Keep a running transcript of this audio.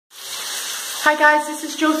Hi guys, this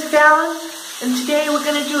is Joseph Fallon, and today we're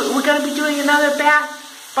gonna be doing another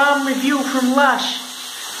bath bomb review from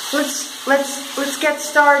LUSH. Let's get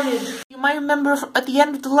started. You might remember at the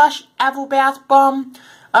end of the LUSH Avo bath bomb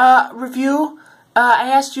review,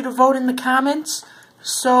 I asked you to vote in the comments.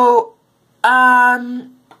 So we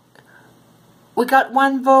got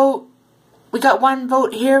one vote. We got one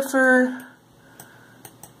vote here for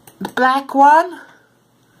the black one.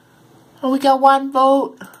 And we got one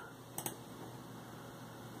vote.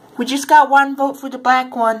 We just got one vote for the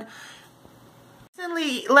black one. I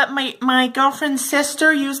recently let my girlfriend's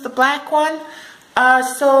sister use the black one.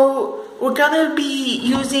 So we're gonna be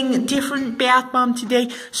using a different bath bomb today.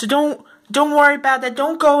 So don't worry about that.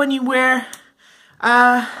 Don't go anywhere.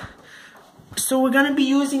 So we're gonna be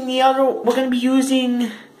using the other. We're gonna be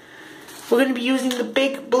using the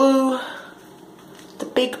big blue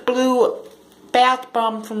bath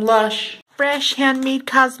bomb from LUSH. Fresh handmade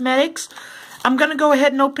cosmetics. I'm gonna go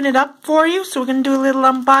ahead and open it up for you. So we're gonna do a little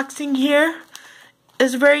unboxing here.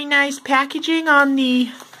 There's very nice packaging on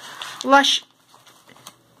the LUSH.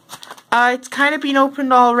 It's kind of been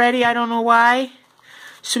opened already. I don't know why.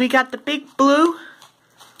 So we got the big blue. We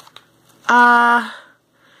got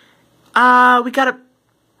a.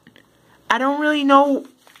 I don't really know.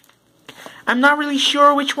 I'm not really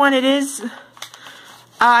sure which one it is.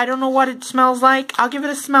 I don't know what it smells like. I'll give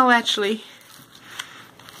it a smell actually.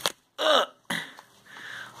 Ugh.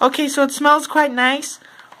 Okay, so it smells quite nice.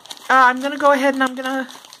 I'm gonna go ahead and I'm gonna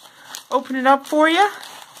open it up for you.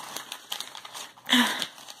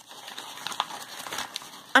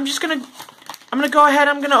 I'm gonna go ahead.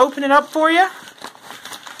 I'm gonna open it up for you.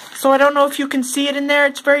 So I don't know if you can see it in there.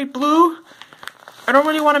 It's very blue. I don't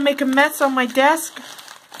really want to make a mess on my desk.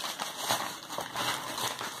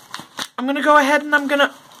 I'm gonna go ahead and I'm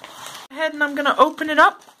gonna open it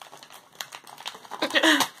up.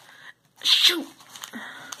 Shoot.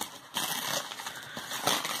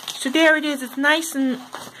 So there it is. It's nice and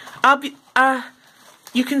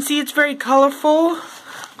you can see it's very colorful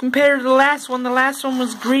compared to the last one. The last one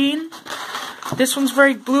was green. This one's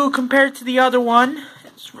very blue compared to the other one.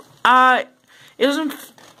 It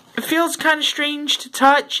feels kind of strange to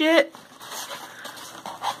touch it.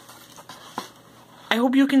 I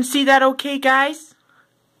hope you can see that okay, guys.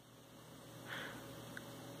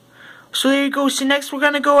 So there you go. So next we're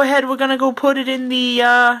gonna go ahead. We're gonna go put it in the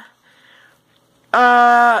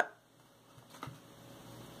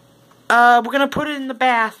we're gonna put it in the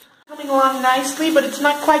bath. Coming along nicely, but it's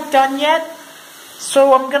not quite done yet.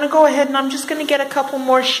 So I'm gonna go ahead and I'm just gonna get a couple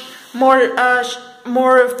more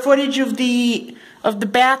footage of the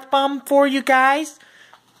bath bomb for you guys.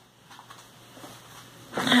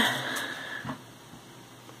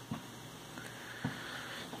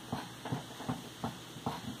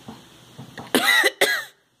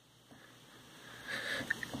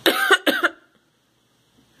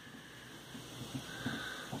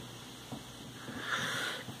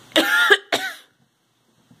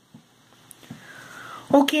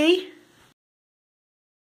 Okay.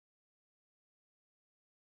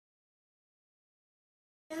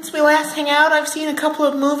 Since we last hung out, I've seen a couple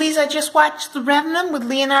of movies. I just watched The Revenant with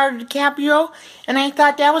Leonardo DiCaprio, and I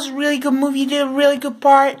thought that was a really good movie. He did a really good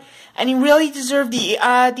part, and he really deserved the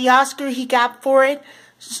Oscar he got for it.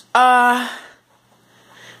 Yeah.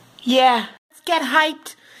 Let's get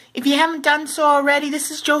hyped. If you haven't done so already,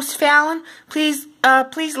 this is Joseph Fallon. Please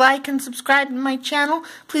like and subscribe to my channel.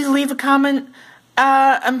 Please leave a comment.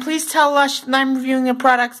 And please tell LUSH that I'm reviewing their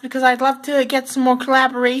products because I'd love to get some more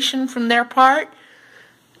collaboration from their part.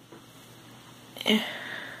 For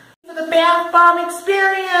the bath bomb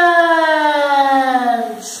experience!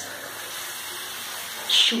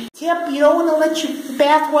 Shoot. Yep, you don't want to let your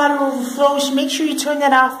bath water overflow, so make sure you turn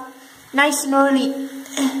that off nice and early.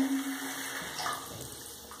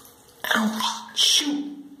 Oh, shoot.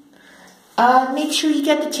 Make sure you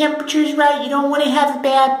get the temperatures right. You don't want to have a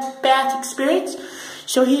bad bath experience.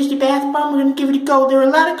 So here's the bath bomb. We're going to give it a go. There were a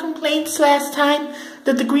lot of complaints last time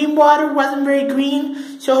that the green water wasn't very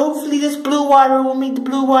green. So hopefully this blue water will make the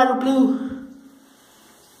blue water blue.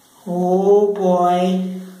 Oh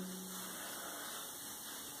boy.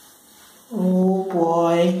 Oh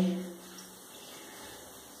boy.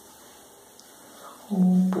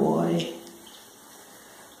 Oh boy.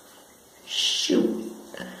 Shoot.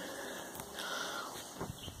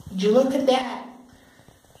 Would you look at that?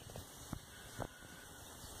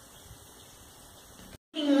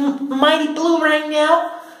 Mighty blue right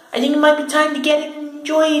now. I think it might be time to get it and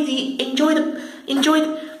enjoy the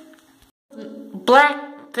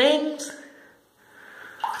black things.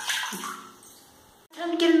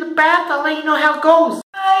 Time to get in the bath. I'll let you know how it goes.